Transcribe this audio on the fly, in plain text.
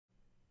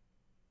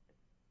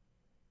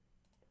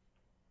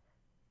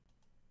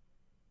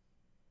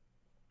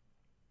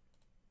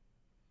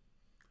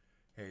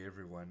Hey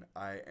everyone,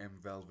 I am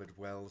Velvet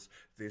Wells.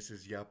 This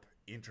is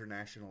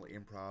International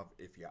Improv.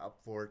 If you're up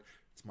for it,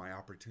 it's my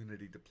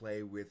opportunity to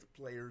play with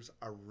players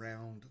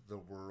around the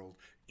world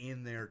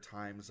in their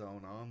time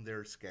zone, on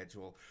their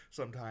schedule.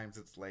 Sometimes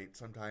it's late,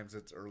 sometimes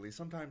it's early,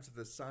 sometimes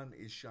the sun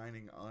is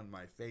shining on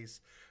my face.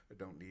 I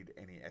don't need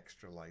any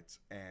extra lights,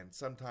 and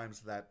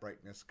sometimes that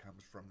brightness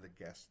comes from the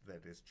guest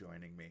that is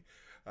joining me.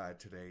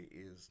 Today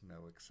is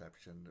no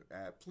exception.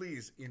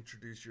 Please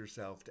introduce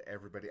yourself to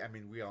everybody. I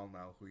mean, we all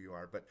know who you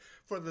are, but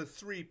for the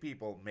three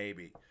people,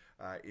 maybe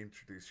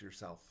introduce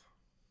yourself.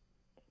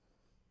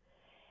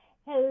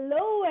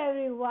 Hello,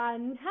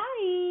 everyone.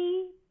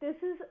 Hi, this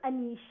is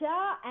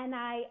Anisha, and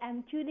I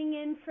am tuning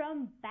in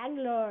from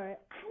Bangalore.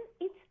 And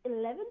it's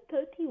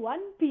 11:31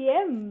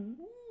 p.m.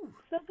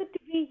 So good to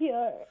be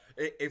here.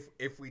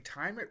 If we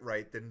time it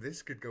right, then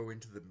this could go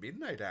into the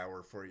midnight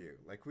hour for you.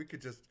 Like we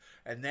could just,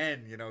 and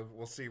then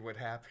we'll see what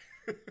happens.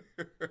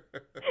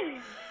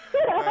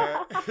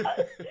 uh,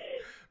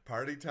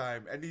 Party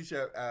time,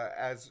 Anisha.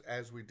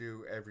 As we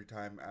do every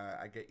time,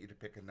 I get you to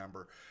pick a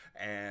number,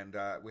 and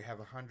we have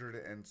 100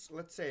 and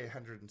let's say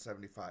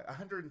 175,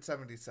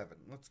 177.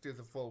 Let's do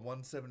the full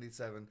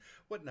 177.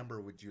 What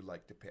number would you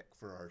like to pick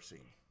for our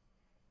scene?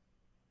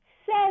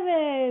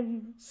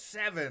 Seven.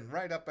 Seven,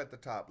 right up at the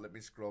top. Let me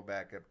scroll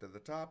back up to the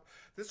top.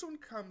 This one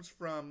comes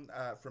from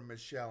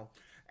Michelle,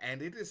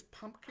 and it is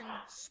pumpkin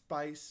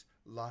spice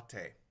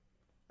latte.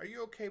 Are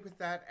you okay with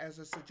that as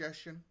a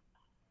suggestion?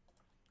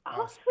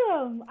 Awesome.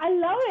 Awesome. I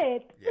love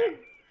it.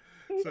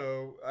 Yeah.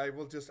 So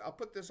I'll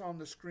put this on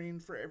the screen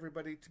for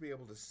everybody to be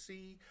able to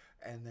see,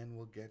 and then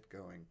we'll get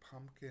going.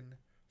 Pumpkin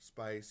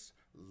spice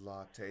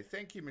latte.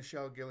 Thank you,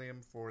 Michelle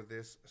Gilliam, for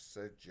this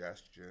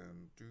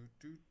suggestion. Do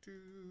do do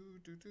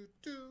do do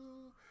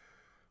do.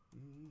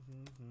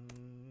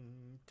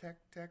 Tech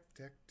tech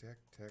tech tech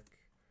tech.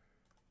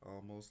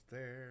 Almost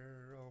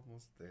there,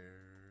 almost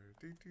there.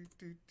 Do do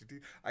do do do.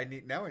 I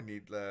need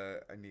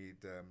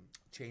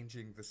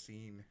changing the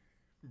scene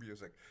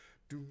music.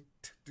 Doon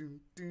doon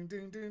doon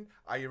doon doon.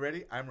 Are you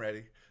ready? I'm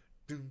ready.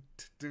 Doon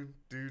doon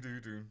doon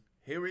doon doon.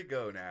 Here we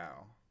go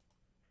now.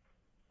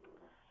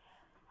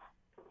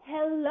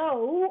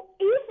 Hello.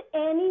 Is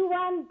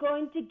anyone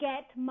going to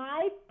get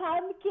my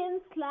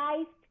pumpkin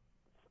spiced,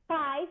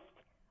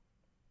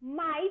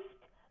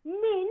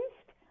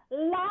 minced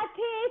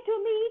latte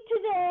to me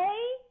today?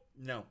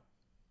 No.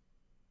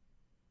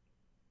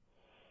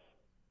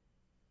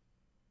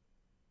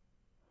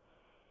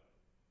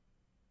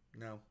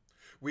 No.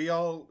 We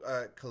all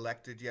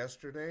collected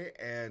yesterday,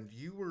 and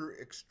you were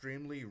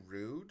extremely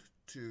rude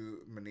to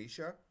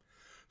Manisha.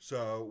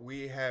 So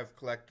we have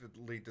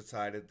collectively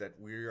decided that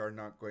we are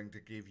not going to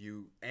give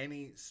you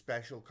any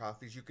special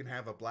coffees. You can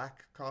have a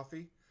black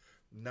coffee,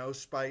 no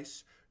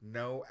spice,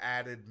 no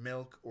added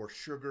milk or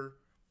sugar,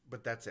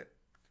 but that's it.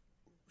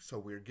 So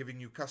we're giving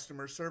you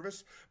customer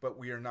service, but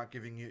we are not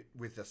giving you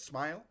with a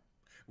smile.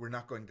 We're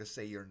not going to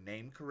say your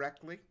name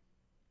correctly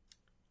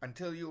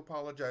until you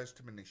apologize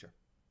to Manisha.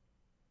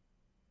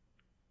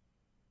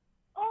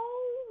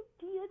 Oh,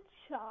 dear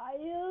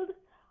child.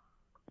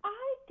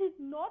 I did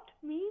not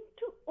mean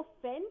to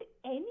offend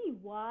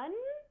anyone.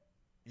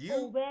 Oh,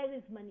 You, where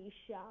is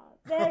Manisha?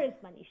 Where is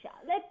Manisha?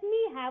 Let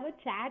me have a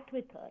chat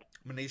with her.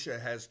 Manisha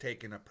has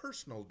taken a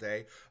personal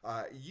day.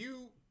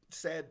 You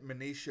said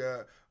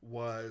Manisha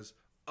was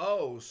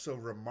so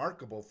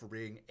remarkable for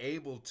being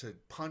able to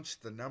punch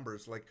the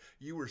numbers. Like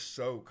you were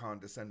so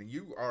condescending.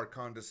 You are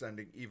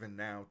condescending even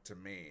now to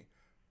me.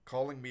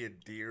 Calling me a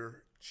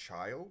dear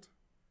child?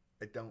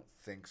 I don't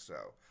think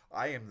so.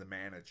 I am the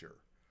manager.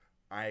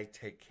 I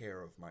take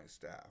care of my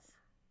staff.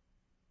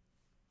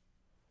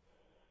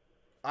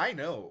 I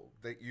know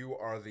that you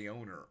are the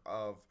owner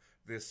of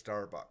this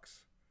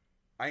Starbucks.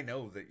 I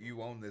know that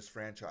you own this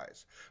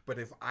franchise. But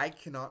if I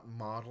cannot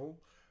model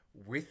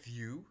with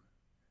you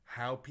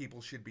how people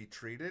should be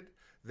treated,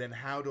 then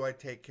how do I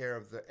take care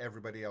of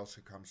everybody else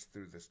who comes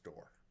through this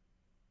door?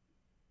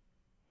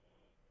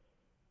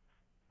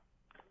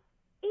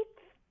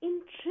 It's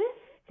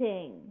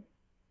interesting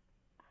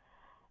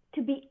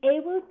to be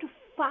able to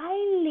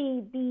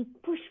finally be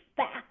pushed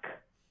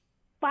back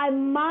by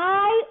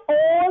my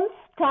own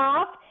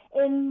staff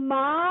in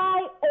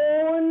my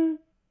own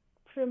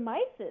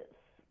premises.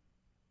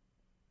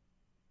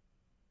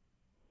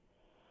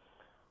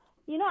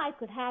 I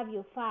could have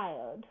you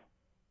fired.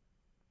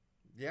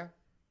 Yeah.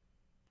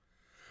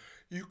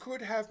 You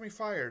could have me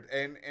fired,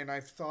 and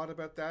I've thought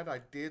about that.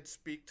 I did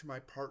speak to my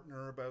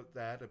partner about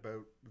that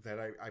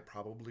I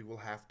probably will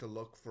have to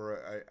look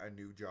for a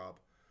new job.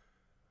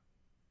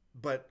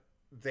 But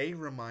they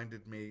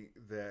reminded me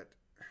that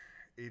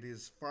it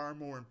is far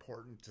more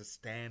important to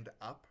stand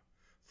up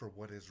for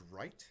what is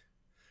right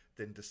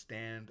than to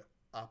stand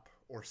up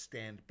or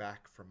stand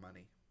back for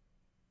money.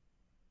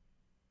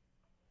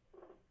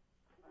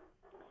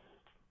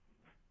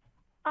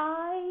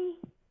 I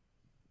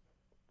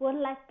would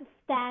like to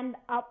stand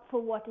up for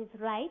what is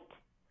right.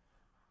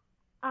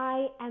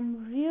 I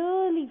am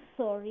really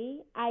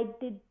sorry. I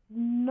did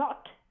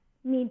not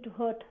mean to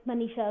hurt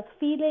Manisha's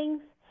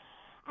feelings.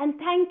 And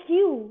thank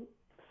you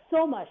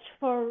so much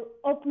for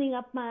opening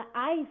up my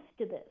eyes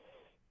to this.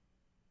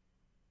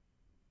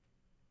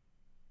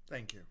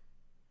 Thank you.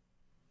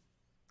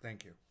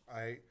 Thank you.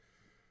 I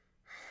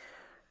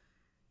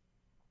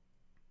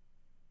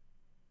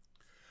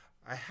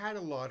had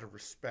a lot of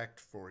respect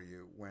for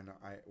you when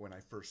I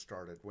first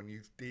started. When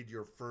you did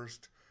your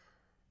first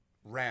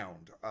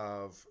round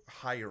of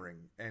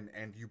hiring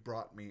and you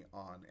brought me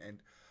on, and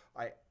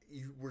I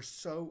you were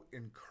so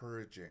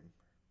encouraging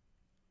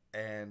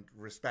and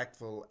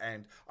respectful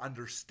and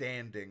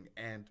understanding,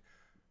 and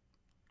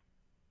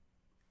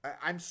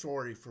I'm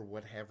sorry for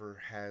whatever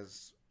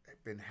has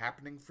been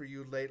happening for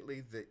you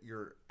lately, that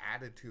your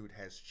attitude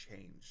has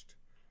changed.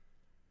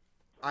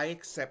 I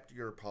accept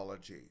your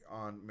apology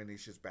on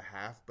Manisha's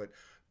behalf, but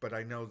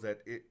I know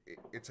that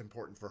it's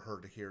important for her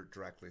to hear it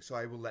directly. So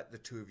I will let the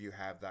two of you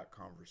have that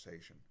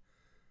conversation.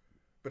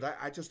 But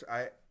I,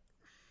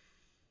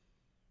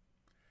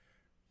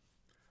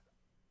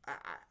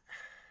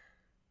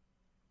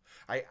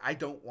 I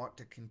don't want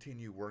to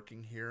continue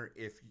working here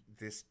if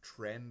this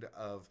trend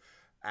of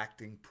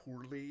acting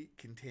poorly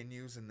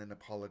continues and then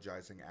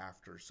apologizing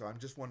after. So I'm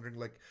just wondering,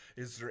 like,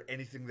 is there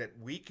anything that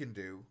we can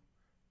do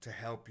to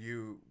help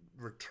you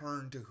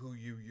return to who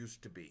you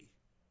used to be?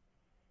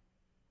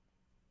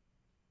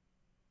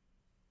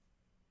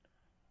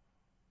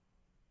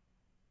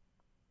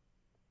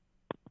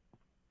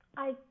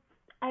 I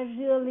I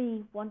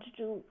really wanted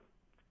to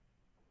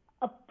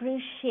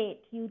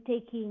appreciate you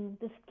taking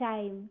this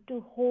time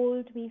to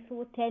hold me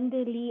so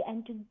tenderly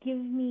and to give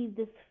me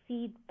this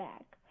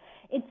feedback.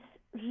 It's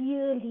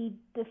really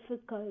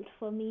difficult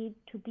for me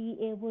to be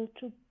able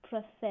to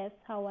process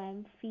how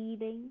I'm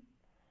feeling.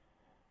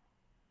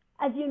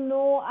 As you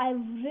know, I've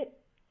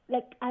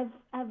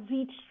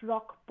reached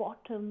rock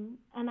bottom,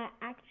 and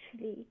I've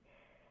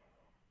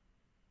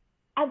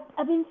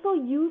been so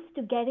used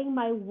to getting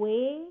my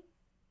way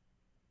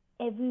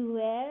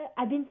everywhere.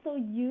 I've been so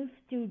used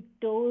to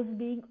doors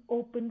being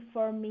open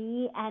for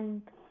me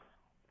and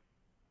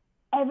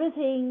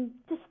everything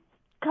just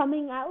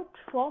coming out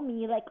for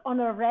me like on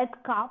a red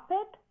carpet.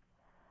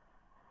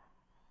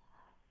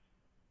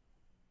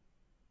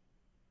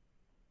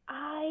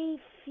 I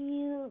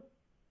feel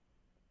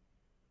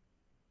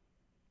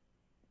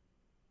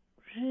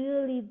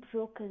really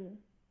broken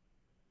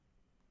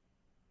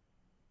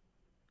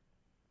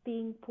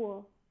being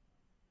poor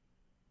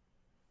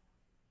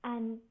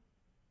and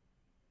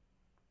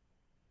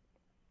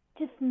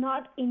just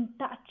not in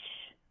touch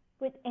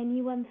with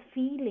anyone's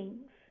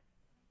feelings,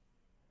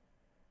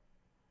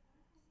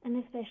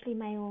 and especially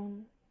my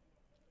own.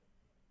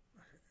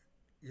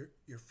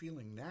 You're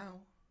feeling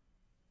now.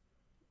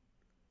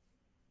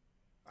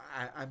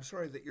 I'm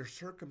sorry that your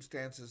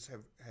circumstances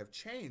have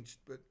changed,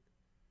 but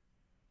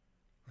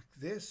like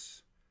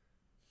this,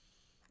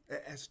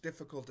 as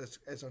difficult,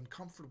 as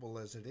uncomfortable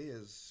as it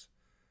is,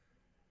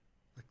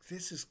 like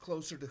this is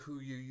closer to who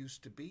you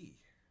used to be.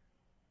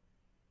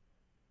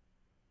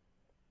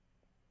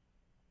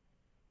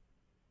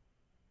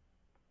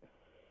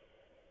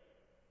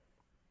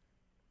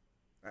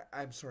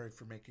 I'm sorry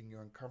for making you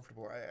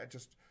uncomfortable. I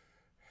just.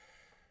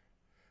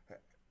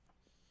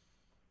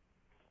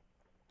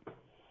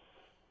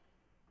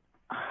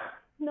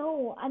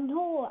 No, I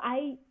know.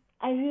 I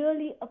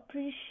really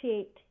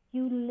appreciate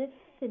you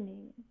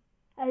listening.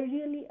 I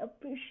really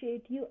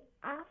appreciate you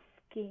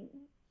asking.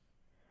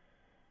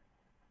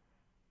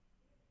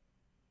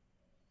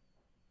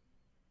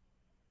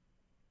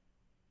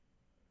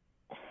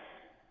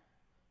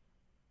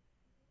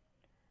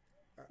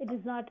 It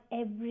is not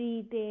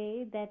every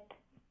day that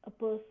a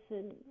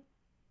person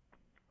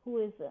who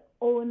is an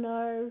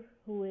owner,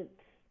 who is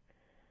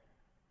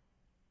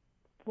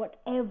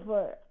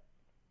whatever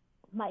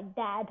my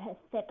dad has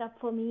set up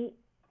for me,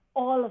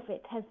 all of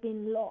it has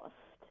been lost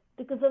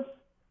because of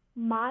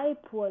my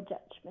poor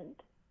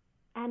judgment.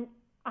 And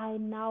I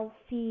now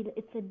feel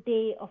it's a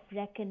day of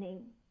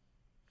reckoning.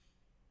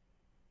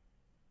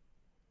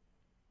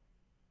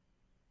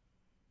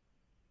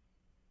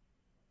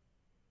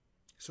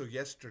 So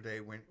yesterday,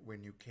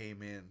 when you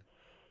came in,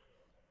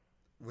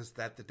 was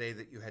that the day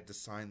that you had to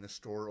sign the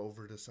store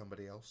over to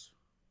somebody else?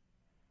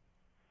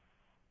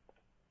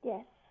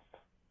 Yes.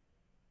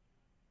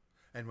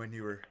 And when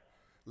you were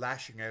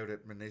lashing out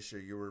at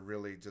Manisha, you were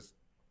really just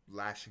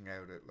lashing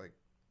out at, like,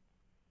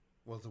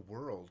 well, the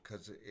world,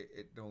 because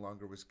it no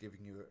longer was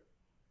giving you.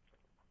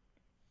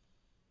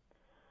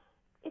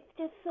 It's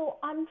just so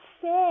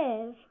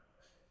unfair.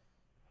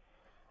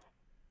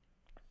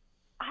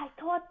 I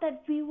thought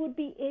that we would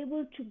be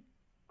able to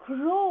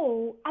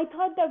grow. I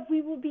thought that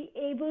we would be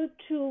able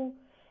to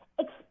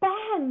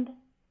expand.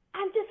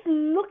 And just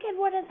look at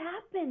what has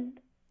happened.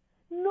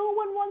 No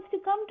one wants to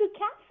come to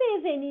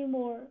cafes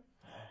anymore.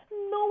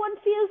 No one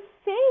feels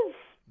safe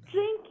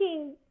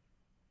drinking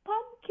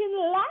pumpkin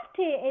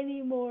latte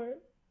anymore.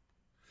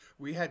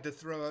 We had to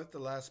throw out the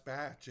last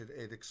batch.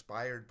 It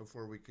expired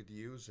before we could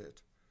use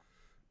it.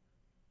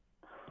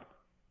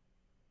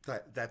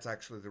 That's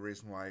actually the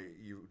reason why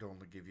you would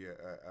only give you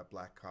a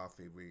black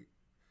coffee.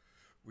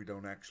 We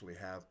don't actually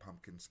have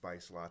pumpkin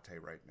spice latte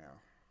right now.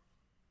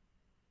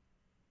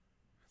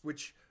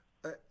 which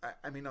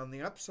I mean, on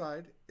the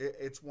upside,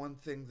 it's one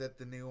thing that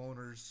the new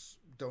owners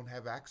don't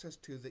have access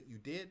to that you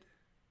did.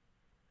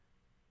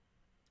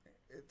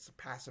 It's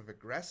passive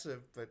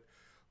aggressive, but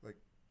like,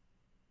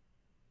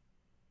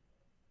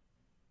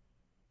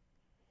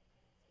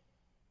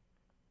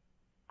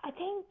 I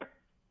think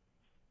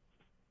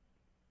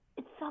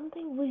it's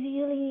something we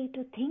really need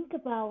to think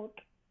about.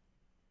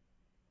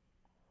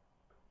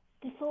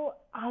 This whole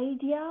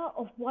idea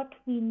of what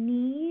we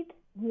need,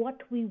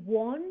 what we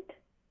want,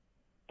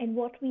 and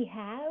what we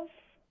have.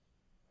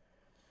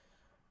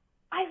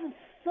 I was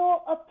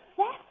so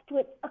obsessed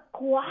with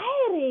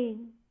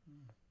acquiring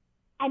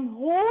and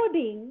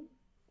hoarding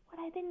what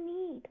I didn't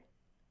need.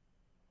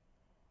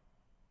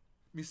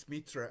 Miss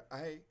Mitra,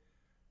 I,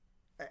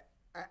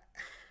 I,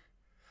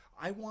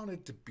 I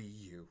wanted to be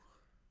you.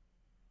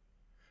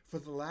 For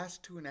the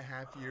last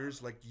 2.5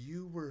 years, like,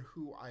 you were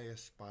who I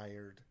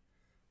aspired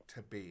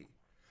to be.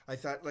 I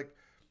thought, like,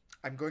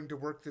 I'm going to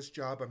work this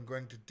job. I'm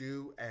going to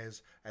do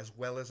as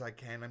well as I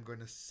can. I'm going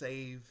to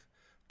save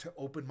to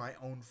open my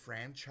own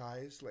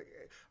franchise. Like,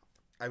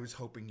 I was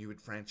hoping you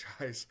would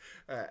franchise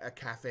a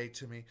cafe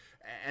to me,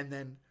 and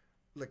then,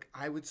 like,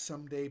 I would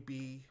someday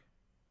be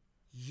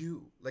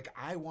you. Like,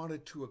 I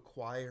wanted to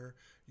acquire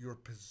your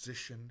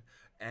position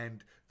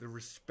and the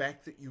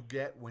respect that you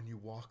get when you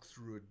walk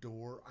through a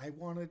door. I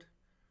wanted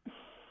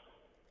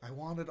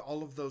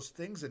all of those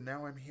things, and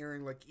now I'm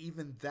hearing, like,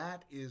 even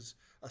that is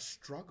a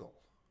struggle.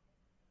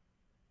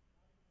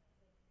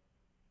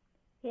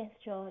 Yes,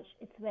 George,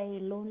 it's very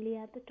lonely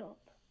at the top.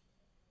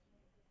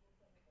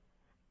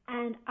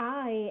 And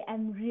I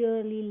am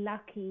really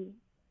lucky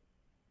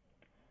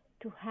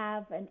to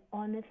have an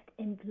honest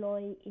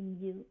employee in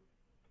you.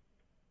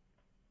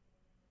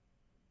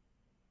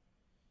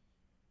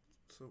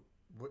 So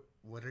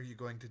what are you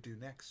going to do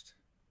next?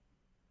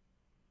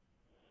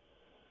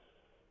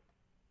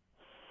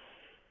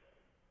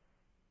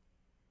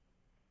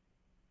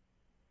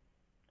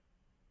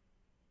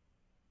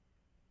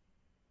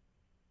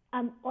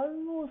 I'm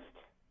almost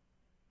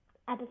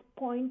at a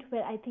point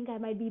where I think I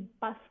might be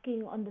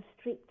busking on the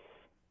streets.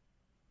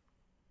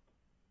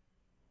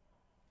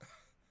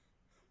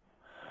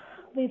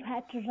 We've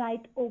had to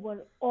write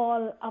over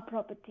all our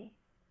property.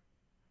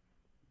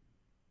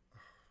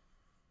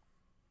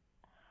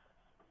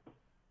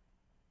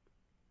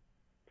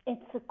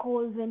 It's a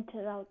cold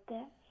winter out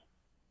there.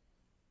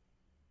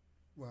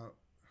 Well,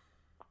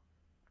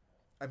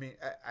 I mean,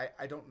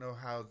 I don't know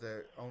how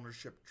the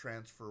ownership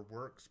transfer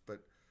works, but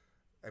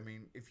I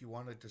mean, if you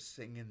wanted to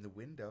sing in the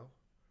window,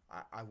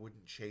 I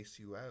wouldn't chase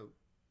you out.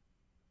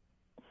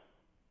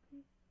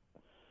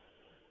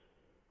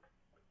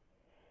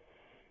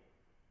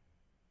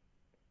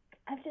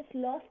 I've just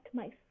lost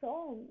my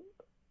song.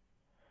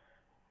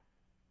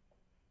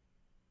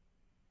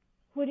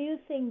 Would you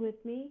sing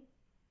with me?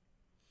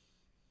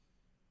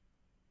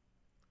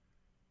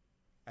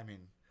 I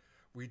mean,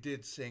 we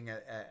did sing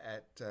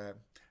at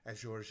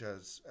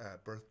Georgia's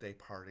birthday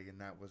party,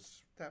 and that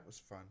was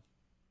fun.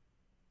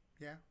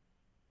 Yeah.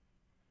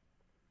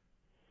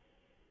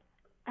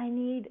 I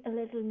need a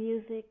little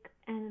music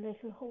and a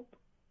little hope.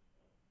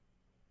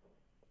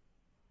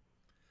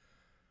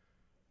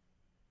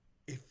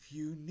 If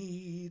you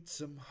need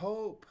some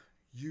hope,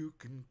 you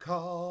can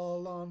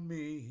call on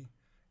me.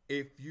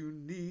 If you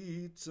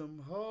need some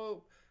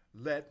hope,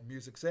 let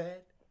music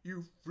set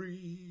you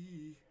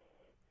free.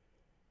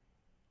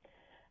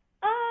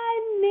 I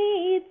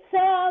need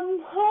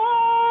some hope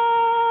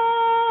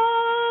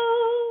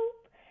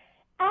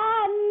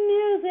and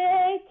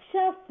music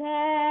shall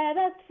set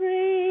us free.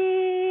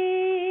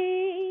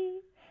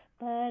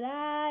 But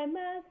I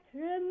must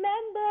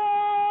remember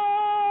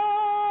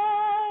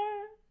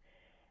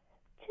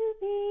to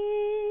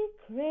be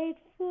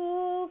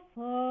grateful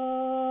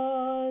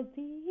for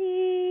thee.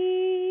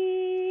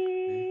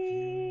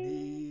 If you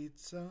need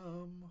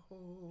some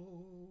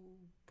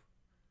hope,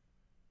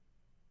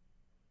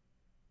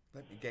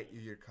 let me get you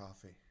your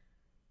coffee.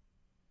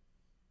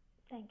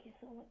 Thank you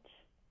so much.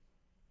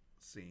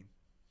 Scene.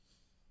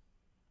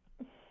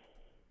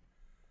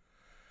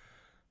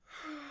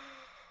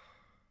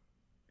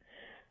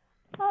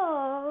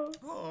 Oh,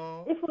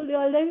 Oh, if only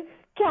all the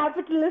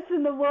capitalists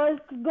in the world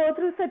could go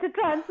through such a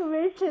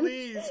transformation.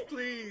 please,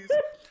 please.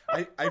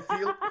 I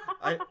feel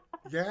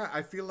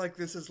I feel like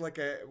this is like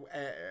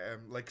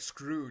like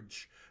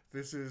Scrooge.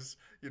 This is,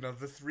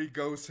 the three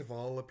ghosts have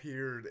all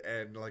appeared,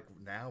 and like,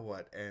 now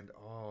what? And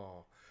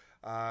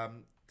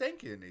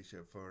thank you,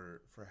 Anisha,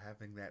 for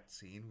having that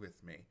scene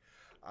with me.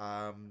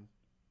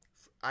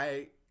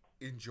 I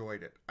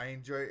enjoyed it. I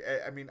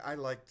mean, I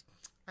like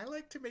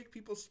to make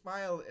people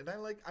smile, and I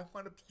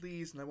want to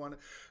please, and I want to.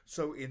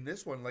 So in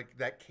this one, like,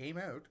 that came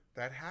out,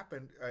 that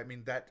happened. I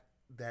mean, that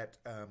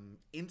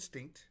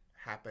instinct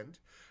happened,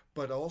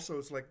 but also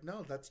it's like,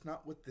 no, that's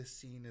not what this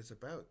scene is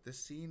about. This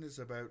scene is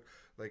about,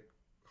 like,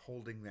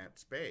 holding that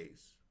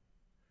space,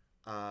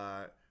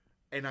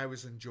 and I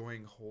was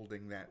enjoying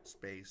holding that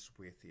space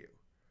with you.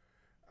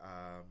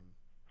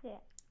 Yeah.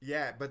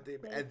 Yeah, but Very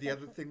the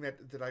other special. thing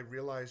that I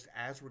realized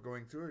as we're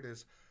going through it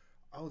is,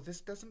 oh,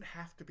 this doesn't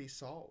have to be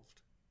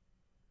solved.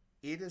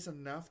 It is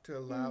enough to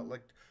allow, Mm.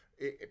 like,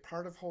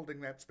 part of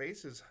holding that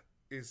space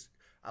is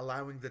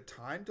allowing the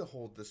time to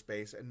hold the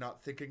space and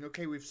not thinking,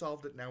 okay, we've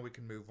solved it, now we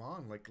can move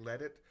on. Like,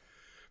 let it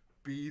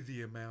be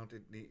the amount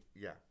it need.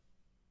 Yeah,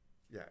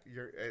 yeah.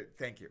 You're.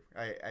 Thank you.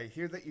 I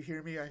hear that you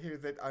hear me. I hear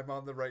that I'm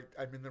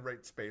in the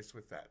right space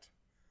with that.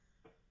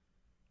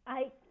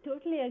 I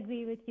totally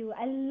agree with you.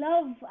 I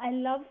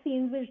love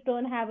scenes which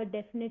don't have a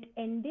definite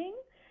ending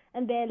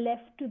and they're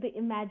left to the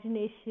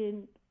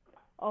imagination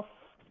of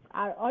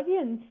our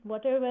audience,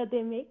 whatever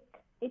they make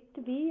it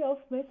to be, of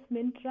Miss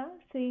Mintra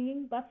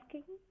singing,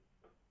 busking.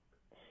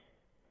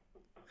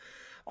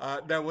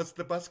 Now, was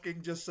the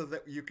busking just so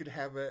that you could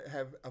have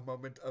a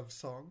moment of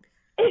song?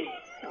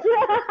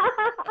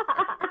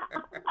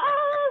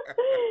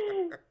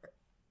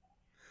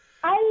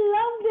 I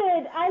loved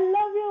it. I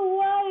love your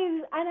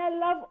voice, and I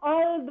love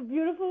all the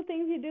beautiful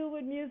things you do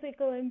with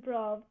musical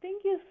improv.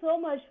 Thank you so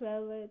much,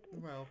 Velvet.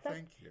 It's Well, such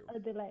thank you. a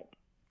delight.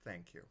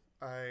 Thank you.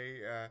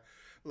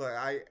 Look,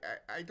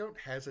 I don't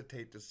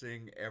hesitate to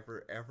sing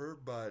ever,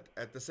 but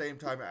at the same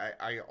time,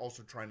 I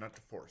also try not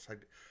to force.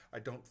 I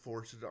don't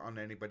force it on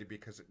anybody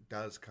because it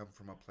does come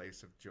from a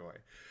place of joy.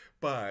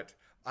 But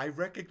I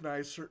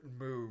recognize certain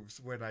moves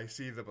when I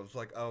see them. It's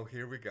like, oh,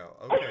 here we go.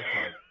 Okay,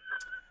 fine.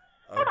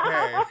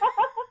 Okay.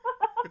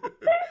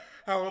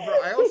 However,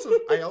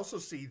 I also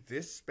see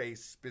this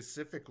space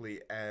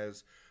specifically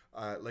as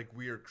like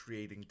we are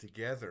creating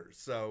together.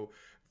 So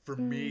for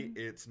me, Mm,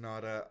 it's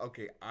not a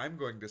okay. I'm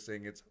going to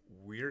sing. It's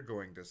we're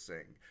going to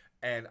sing,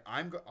 and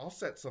I'll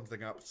set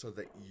something up so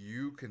that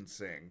you can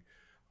sing.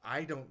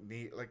 I don't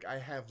need like I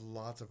have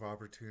lots of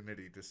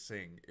opportunity to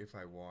sing if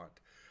I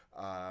want,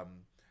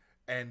 um,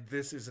 and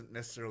this isn't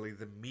necessarily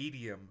the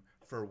medium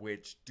for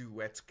which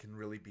duets can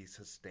really be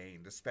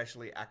sustained,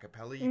 especially a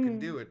cappella. You can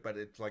mm, do it, but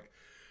it's like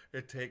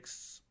it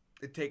takes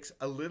it takes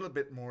a little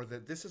bit more.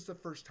 That this is the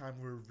first time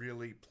we're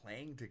really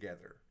playing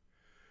together.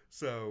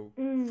 So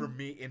for mm,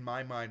 me, in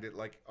my mind, it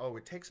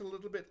takes a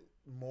little bit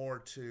more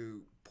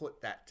to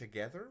put that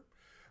together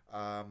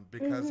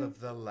because mm-hmm. of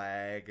the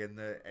lag and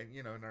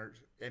and our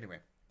anyway.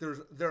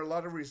 There are a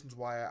lot of reasons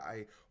why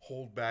I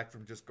hold back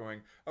from just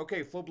going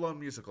okay, full blown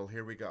musical,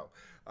 here we go,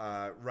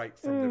 right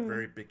from the Mm.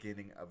 very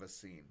beginning of a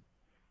scene.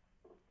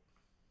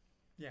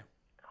 Yeah,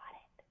 Got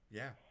it.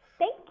 yeah.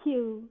 Thank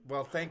you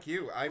Well, thank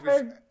you.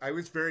 for I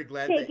was very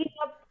glad that taking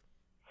up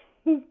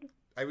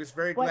I was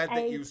very what glad that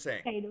I you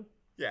sang. kind of.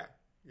 Yeah,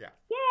 yeah.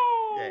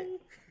 Yay.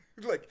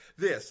 Yay! Like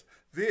this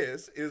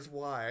is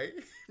why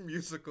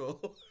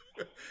musical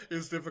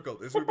is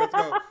difficult. Is we both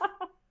go,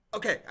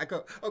 okay, I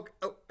go, okay,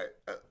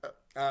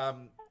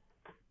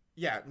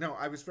 yeah, no,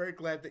 I was very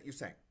glad that you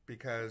sang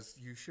because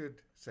you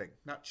should sing.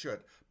 Not should,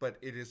 but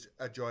it is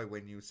a joy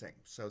when you sing.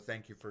 So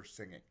thank you for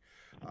singing,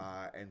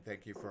 and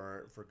thank you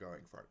for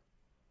going for it.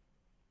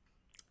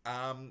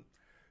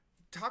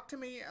 Talk to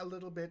me a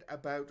little bit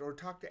about, or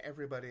talk to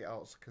everybody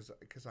else,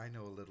 because I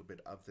know a little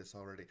bit of this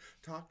already.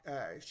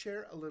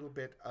 Share a little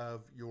bit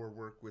of your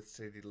work with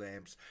City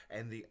Lamps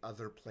and the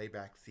other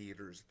playback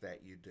theaters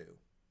that you do.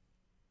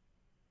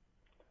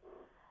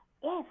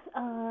 Yes,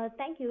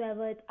 thank you,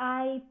 Everett.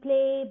 I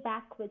play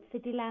back with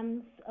City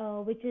Lamps,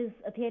 which is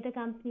a theatre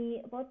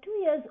company about 2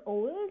 years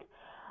old,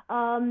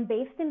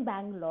 based in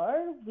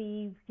Bangalore.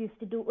 We used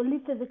to do only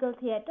physical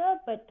theatre,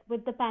 but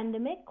with the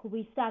pandemic,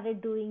 we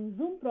started doing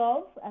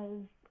Zoomprov,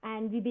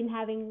 and we've been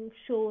having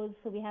shows.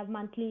 So we have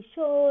monthly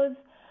shows.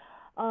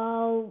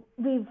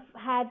 We've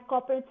had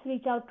corporates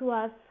reach out to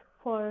us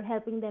for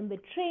helping them with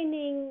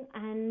training,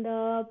 and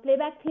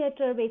playback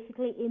theatre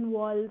basically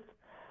involves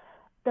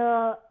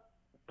the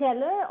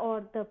teller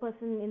or the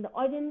person in the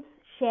audience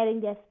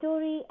sharing their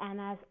story, and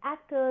as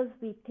actors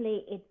we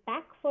play it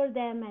back for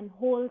them and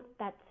hold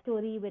that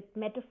story with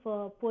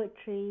metaphor,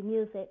 poetry,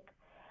 music.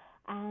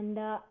 And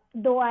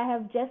though I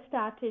have just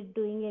started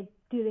doing it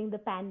during the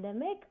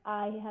pandemic,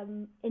 I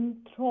am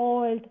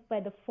enthralled by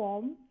the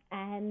form,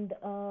 and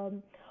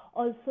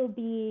also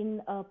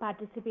been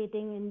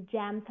participating in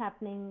jams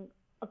happening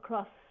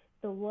across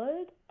the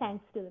world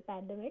thanks to the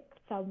pandemic.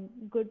 Some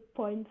good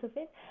points of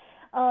it.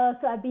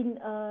 So I've been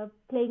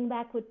playing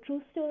back with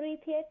True Story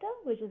Theatre,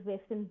 which is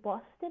based in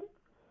Boston,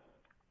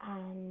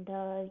 and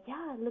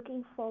yeah,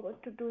 looking forward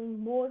to doing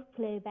more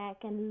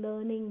playback and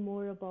learning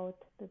more about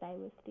the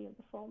diversity of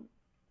the form.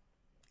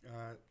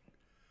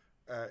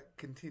 Uh,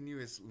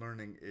 Continuous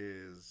learning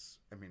is,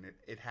 I mean,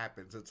 it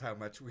happens. It's how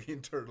much we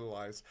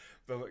internalize.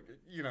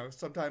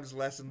 Sometimes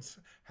lessons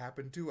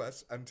happen to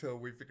us until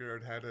we figure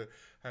out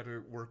how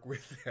to work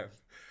with them.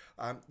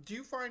 Do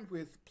you find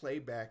with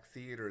playback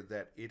theater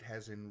that it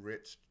has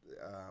enriched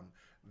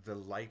the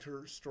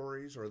lighter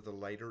stories or the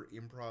lighter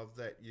improv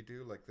that you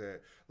do,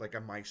 like a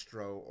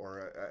maestro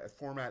or a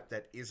format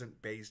that isn't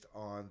based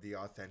on the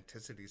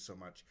authenticity so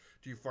much?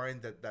 Do you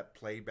find that that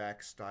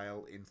playback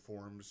style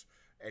informs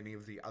any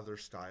of the other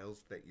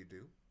styles that you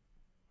do?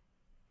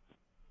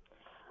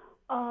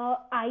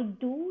 I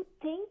do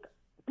think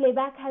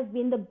playback has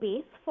been the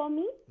base for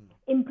me.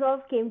 Hmm.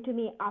 Improv came to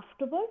me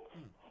afterwards.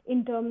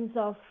 in terms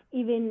of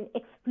even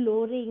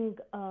exploring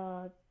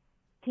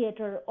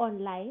theater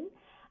online,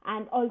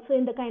 and also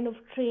in the kind of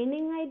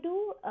training I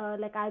do.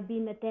 Like I've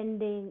been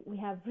attending, we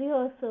have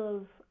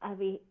rehearsals,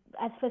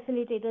 as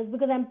facilitators,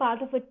 because I'm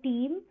part of a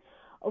team.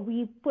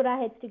 We put our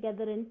heads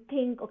together and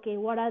think, okay,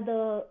 what are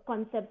the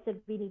concepts that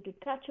we need to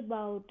touch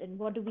about, and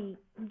what do we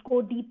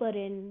go deeper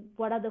in?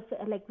 What are the,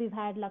 like, we've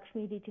had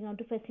Lakshmi reaching out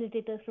to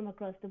facilitators from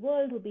across the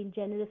world who've been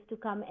generous to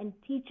come and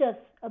teach us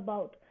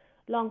about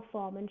long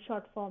form and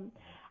short form.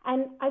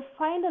 And I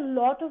find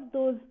a lot of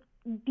those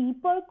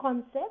deeper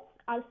concepts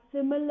are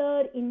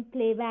similar in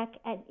playback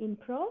and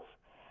improv.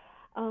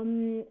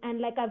 And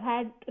like I've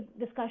had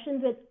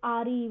discussions with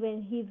Ari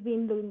when he's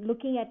been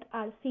looking at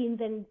our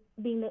scenes and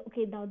being like,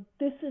 okay, now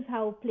this is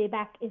how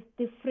playback is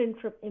different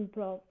from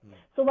improv.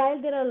 So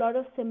while there are a lot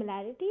of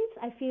similarities,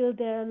 I feel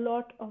there are a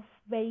lot of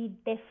very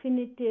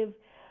definitive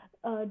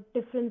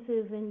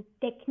differences in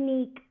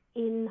technique,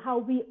 in how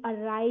we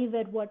arrive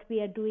at what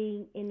we are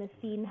doing in a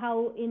scene,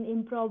 how in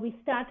improv we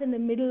start in the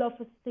middle of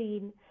a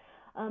scene,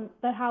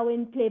 but how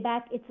in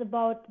playback it's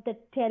about the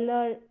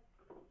teller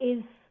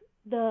is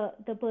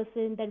the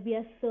person that we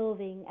are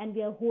serving and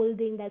we are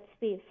holding that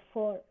space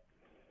for,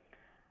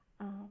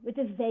 which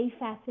is very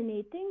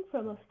fascinating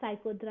from a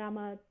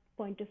psychodrama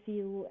point of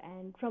view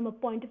and from a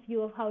point of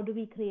view of how do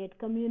we create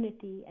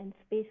community and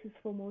spaces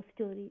for more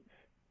stories.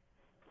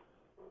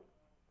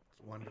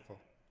 It's wonderful.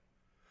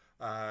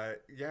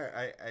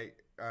 Yeah,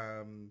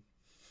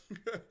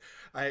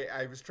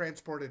 I was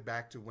transported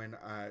back to when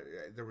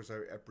there was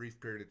a brief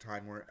period of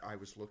time where I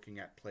was looking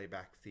at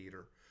playback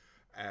theater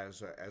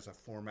as a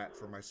format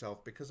for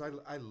myself, because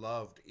I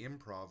loved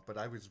improv, but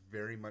I was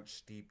very much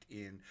steeped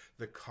in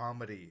the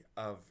comedy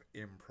of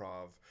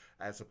improv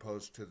as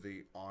opposed to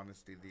the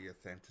honesty, the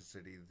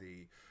authenticity,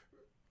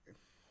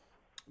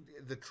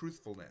 the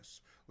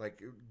truthfulness,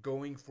 like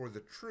going for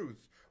the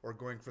truth or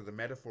going for the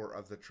metaphor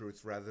of the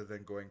truth rather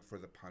than going for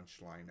the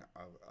punchline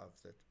of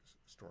the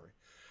story.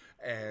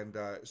 And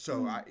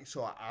so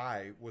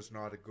I was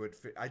not a good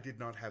fit. I did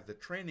not have the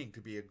training to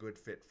be a good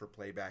fit for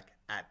playback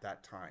at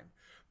that time.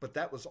 But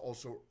that was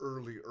also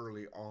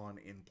early on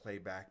in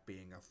playback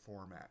being a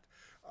format.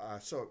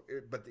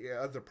 But the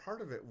other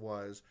part of it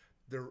was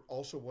there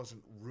also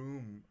wasn't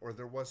room, or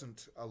there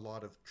wasn't a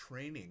lot of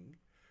training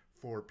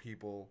for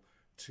people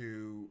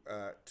to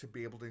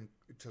be able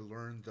to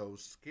learn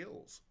those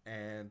skills.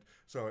 And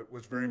so it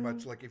was very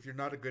much like, if you're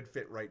not a good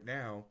fit right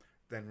now,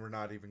 then we're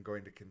not even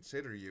going to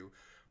consider you.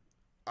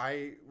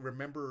 I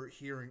remember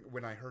hearing,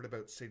 when I heard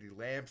about City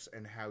Lamps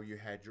and how you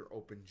had your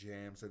open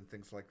jams and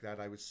things like that,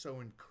 I was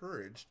so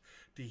encouraged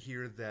to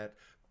hear that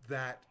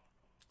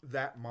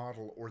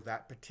model, or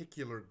that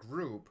particular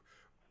group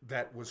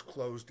that was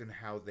closed in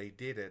how they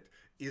did it,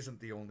 isn't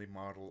the only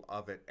model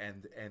of it,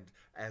 and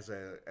as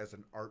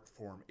an art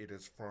form, it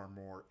is far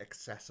more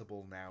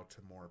accessible now to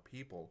more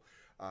people,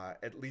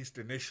 at least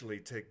initially,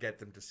 to get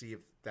them to see if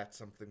that's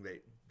something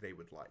they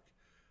would like.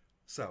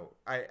 So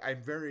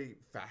I'm very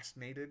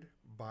fascinated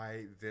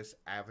by this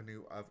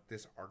avenue of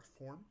this art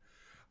form,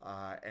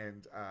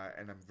 and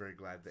I'm very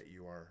glad that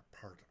you are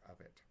part of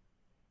it.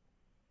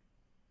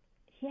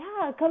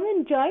 Yeah, come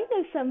and join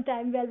us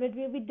sometime, Velvet.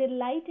 We'll be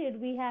delighted.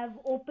 We have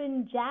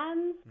open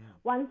jams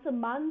once a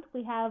month.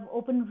 We have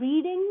open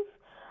readings,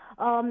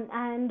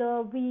 and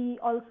we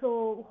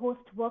also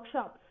host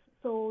workshops.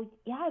 So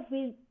yeah, it'd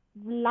be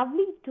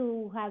lovely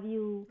to have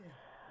you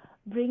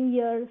bring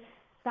your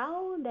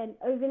sound, and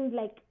even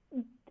like,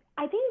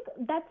 I think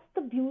that's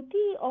the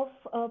beauty of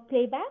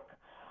playback,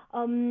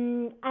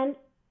 and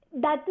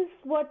that is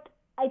what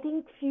I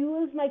think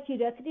fuels my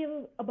curiosity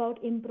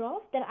about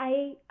improv. That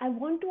I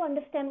want to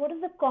understand what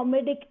is the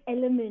comedic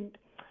element.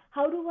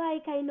 How do I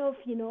kind of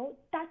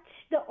touch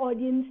the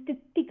audience to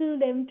tickle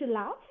them to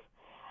laugh?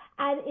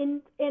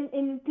 And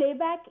in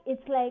playback,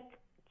 it's like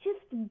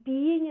just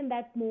being in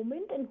that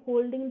moment and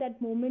holding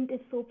that moment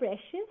is so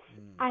precious.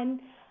 And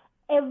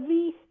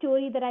every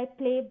story that I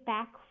play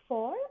back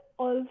for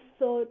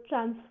also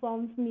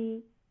transforms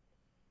me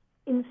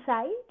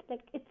inside.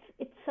 Like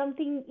it's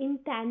something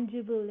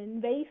intangible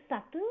and very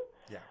subtle.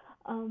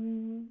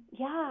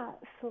 Yeah.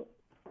 So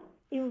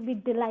it would be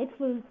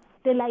delighting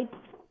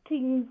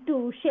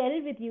to share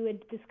it with you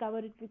and to discover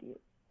it with you.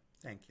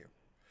 Thank you.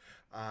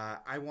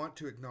 I want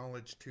to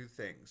acknowledge two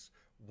things.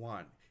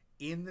 One,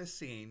 in the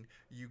scene,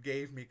 you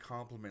gave me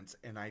compliments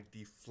and I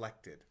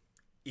deflected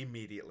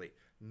immediately.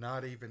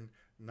 Not even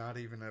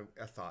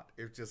a thought.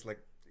 It was just like,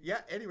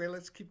 yeah, anyway,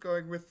 let's keep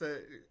going with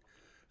the...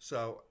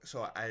 So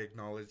I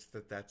acknowledge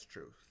that that's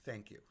true.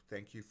 Thank you.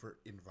 Thank you for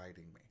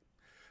inviting me.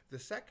 The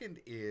second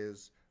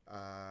is...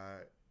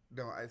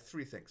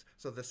 three things.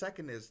 So the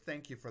second is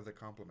thank you for the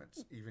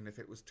compliments, even if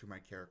it was to my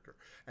character.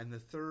 And the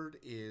third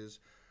is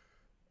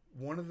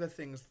one of the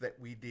things that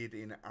we did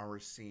in our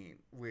scene,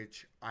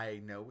 which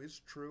I know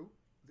is true.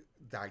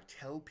 I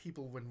tell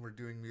people when we're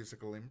doing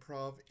musical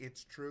improv,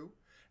 it's true.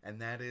 And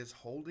that is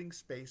holding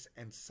space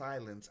and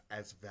silence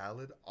as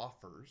valid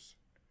offers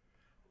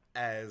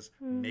as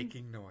Mm.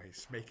 making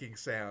noise, making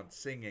sound,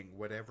 singing,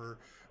 whatever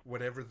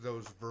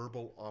those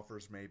verbal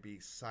offers may be.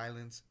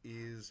 Silence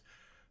is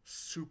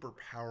super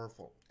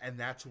powerful. And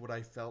that's what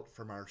I felt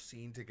from our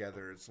scene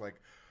together. It's like,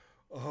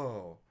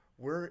 oh,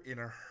 we're in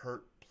a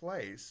hurt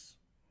place.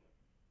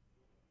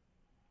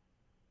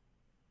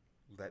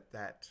 Let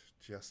that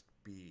just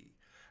be.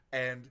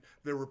 And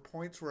there were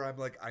points where I'm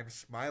like, I'm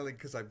smiling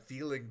because I'm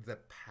feeling the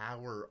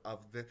power of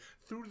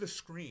through the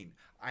screen.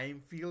 I am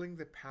feeling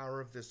the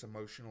power of this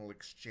emotional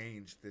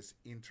exchange, this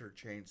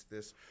interchange,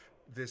 this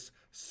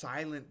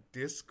silent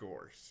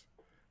discourse.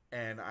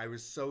 And I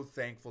was so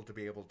thankful to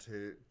be able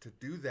to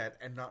do that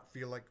and not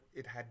feel like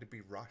it had to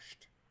be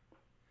rushed.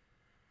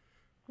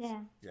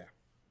 Yeah. Yeah.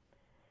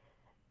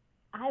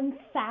 I'm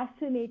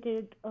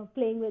fascinated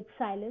playing with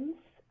silence.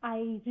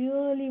 I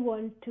really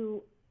want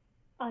to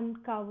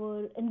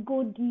uncover and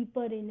go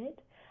deeper in it.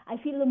 I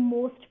feel the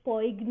most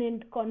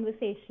poignant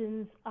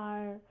conversations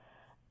are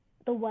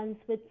the ones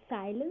with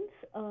silence,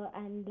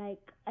 and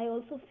like I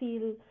also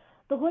feel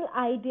the whole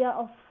idea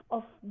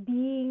of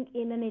being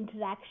in an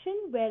interaction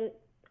where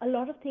a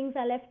lot of things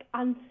are left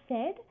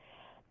unsaid,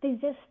 they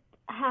just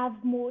have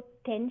more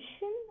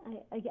tension.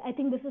 I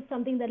think this is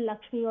something that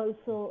Lakshmi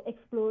also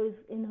explores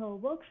in her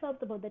workshops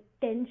about the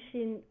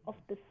tension of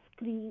the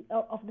screen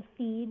of the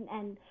scene,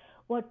 and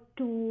what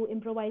two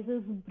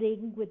improvisers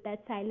bring with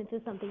that silence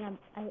is something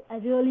I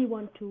really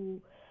want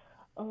to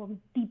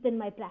deepen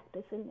my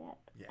practice in that.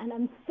 Yeah. And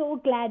I'm so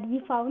glad we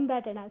found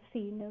that in our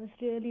scene. It was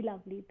really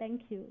lovely.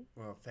 Thank you.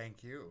 Well,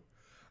 thank you.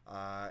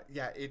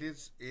 Yeah, it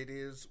is. It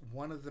is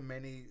one of the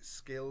many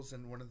skills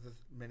and one of the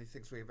many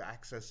things we have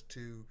access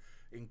to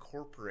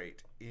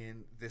incorporate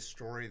in this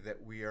story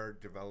that we are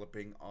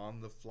developing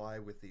on the fly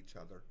with each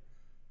other.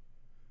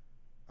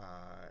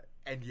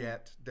 And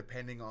yet,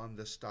 depending on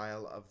the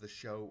style of the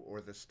show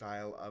or the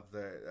style of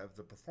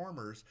the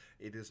performers,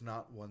 it is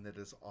not one that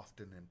is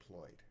often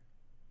employed.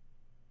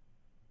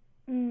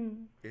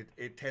 Mm.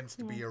 It tends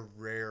to Yeah. be a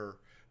rare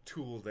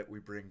tool that we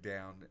bring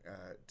down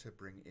to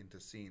bring into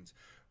scenes.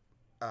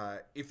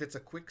 If it's a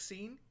quick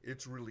scene,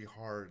 it's really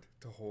hard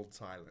to hold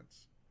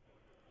silence.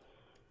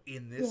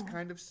 In this Yeah.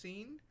 kind of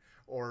scene,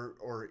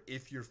 or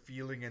if you're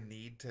feeling a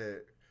need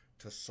to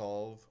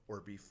solve or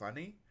be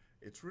funny,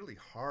 it's really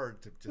hard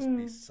to just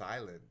be Mm.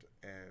 silent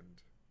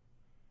and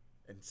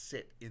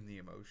sit in the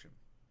emotion.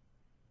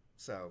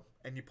 So,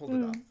 and you pulled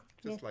it off Mm.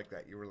 Yes. just like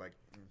that. You were like,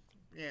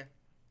 yeah,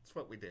 it's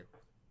what we do.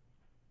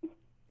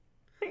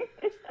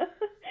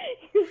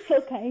 You're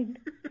so kind.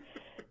 It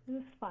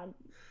was fun.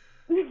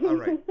 All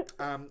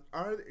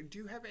right. Do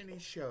you have any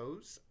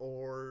shows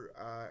or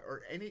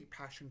any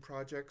passion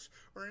projects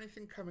or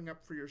anything coming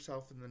up for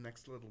yourself in the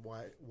next little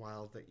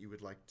while that you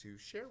would like to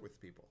share with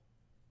people?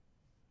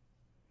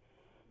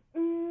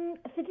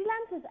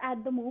 Citylands is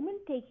at the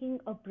moment taking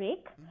a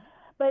break, Mm-hmm.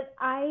 but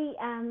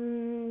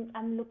I'm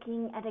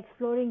looking at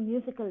exploring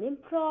musical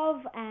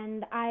improv,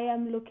 and I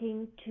am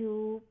looking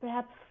to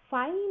perhaps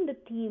find a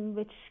team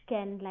which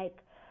can like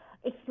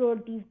explore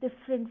these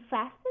different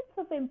facets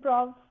of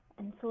improv.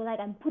 And so like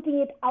I'm putting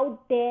it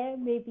out there.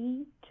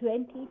 Maybe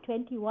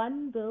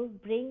 2021 will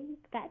bring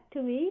that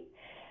to me.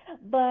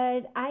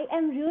 But I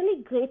am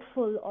really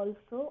grateful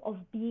also of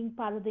being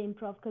part of the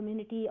improv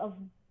community. Of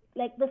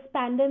like this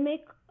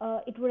pandemic,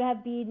 it would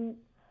have been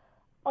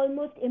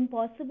almost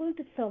impossible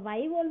to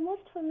survive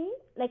almost for me,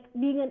 like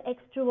being an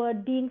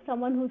extrovert, being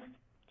someone who's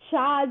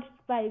charged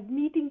by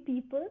meeting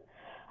people,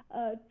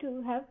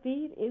 to have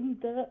been in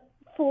the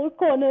four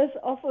corners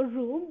of a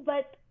room.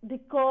 But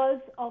because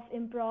of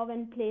improv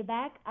and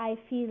playback, I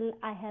feel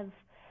I have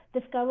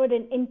discovered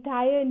an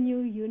entire new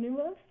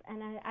universe,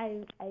 and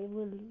I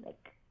will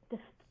like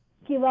just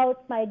give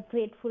out my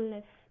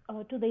gratefulness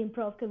to the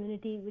improv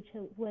community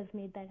who has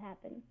made that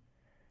happen.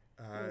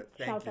 Like,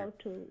 Thank shout you. out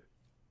to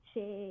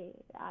Shay,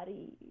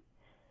 Ari,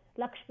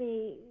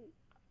 Lakshmi.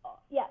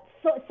 Yeah,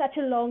 so such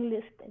a long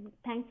list, and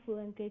thankful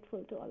and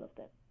grateful to all of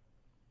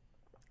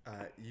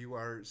them. You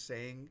are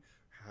saying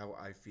how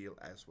I feel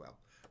as well.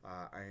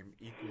 I am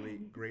equally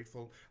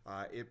grateful.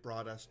 It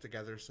brought us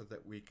together so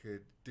that we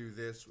could do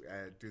this,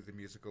 do the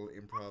musical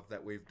improv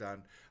that we've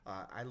done.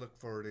 I look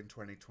forward in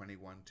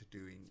 2021 to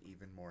doing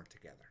even more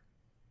together.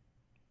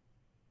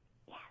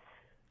 Yes,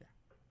 Yeah.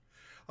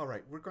 All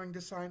right, we're going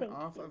to sign thank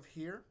off you. of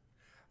here.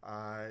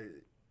 Uh,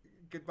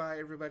 Goodbye,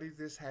 everybody.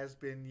 This has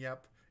been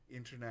Yup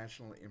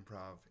International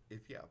Improv.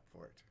 If you're up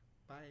for it,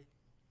 bye.